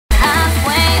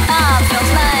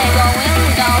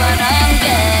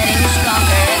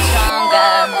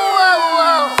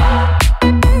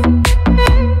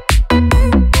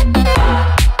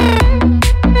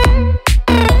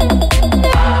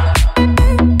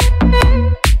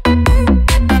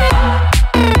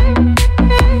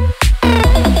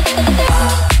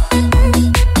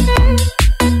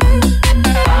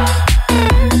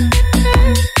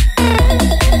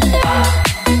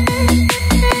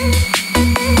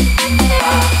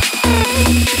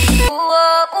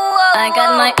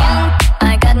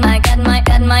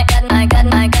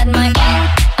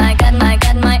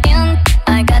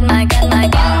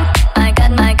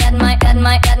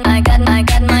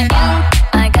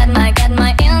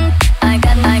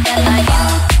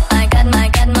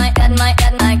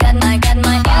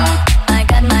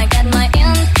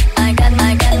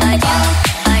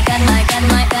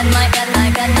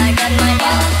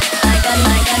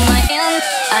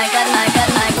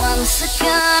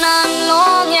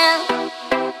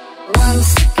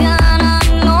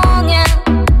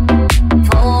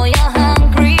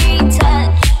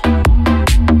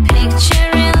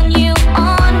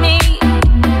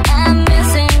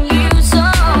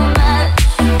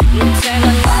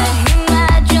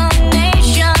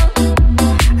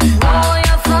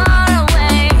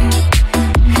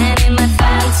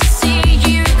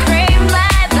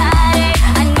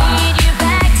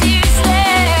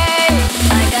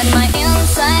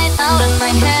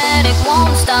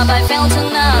stop, I fail to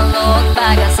now look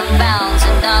back as I'm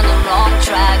bouncing down the wrong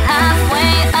track.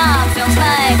 Halfway up feels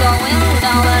like going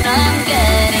down, but I'm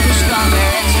getting stronger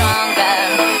and stronger.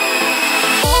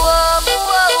 Whoa, whoa,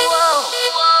 whoa, whoa.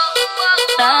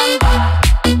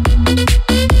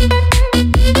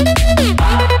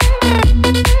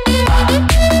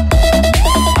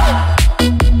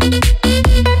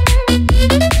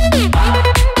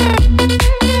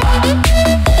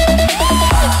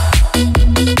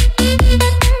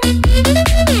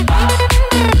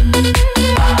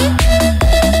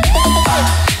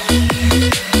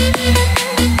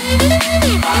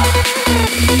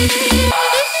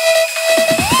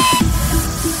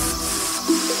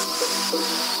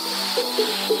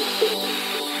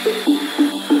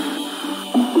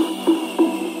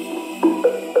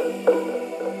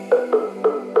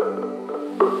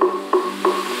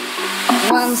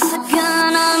 Once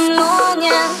again I'm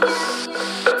longing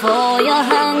for your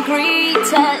hungry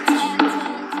touch,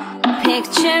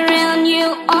 picturing you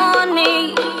on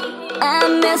me,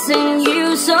 I'm missing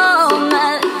you so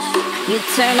much. You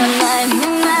turn on my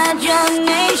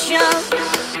imagination,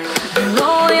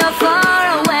 though you're far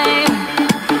away,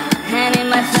 and in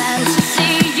my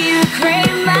fantasy you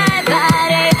crave my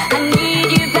body. I need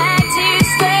you back to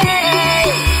stay.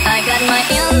 I got my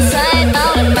inside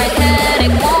out in my head,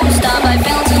 it won't stop. I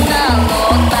feel to now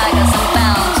look back as I'm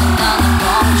bouncing down the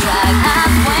wrong track.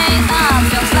 Halfway up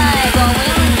feels like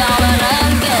going down, but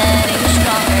I'm getting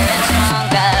stronger and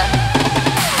stronger.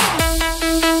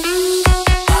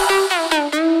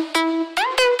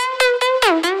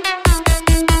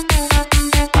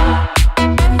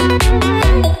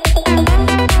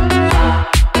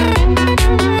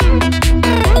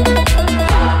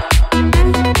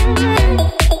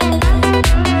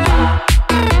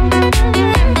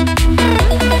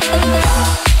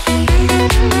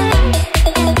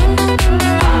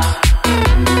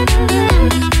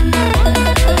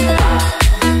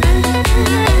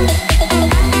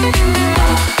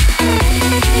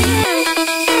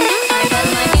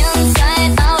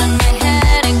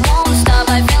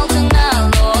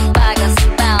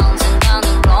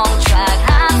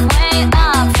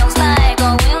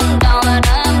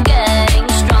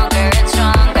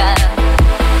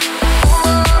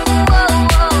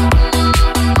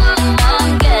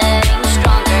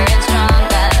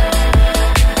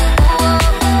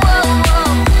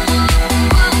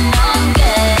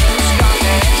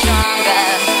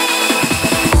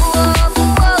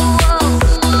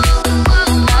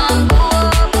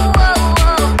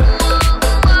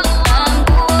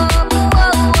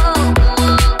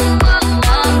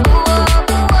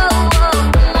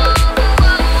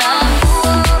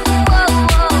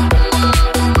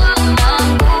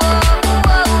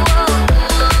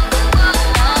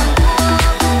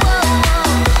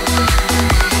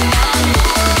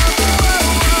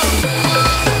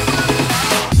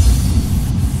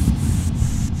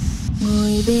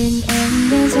 Ngồi bên em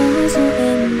để gió du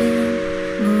em đêm,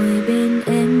 ngồi bên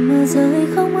em mưa rơi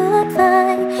không ướt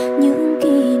vai. Những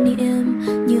kỷ niệm,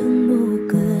 những nụ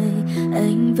cười,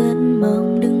 anh vẫn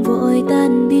mong đừng vội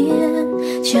tan biến.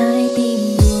 Trái tim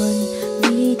buồn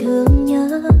vì thương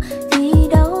nhớ, vì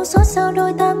đau xót sao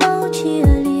đôi ta mau chia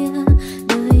lìa.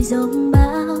 Đời giống bao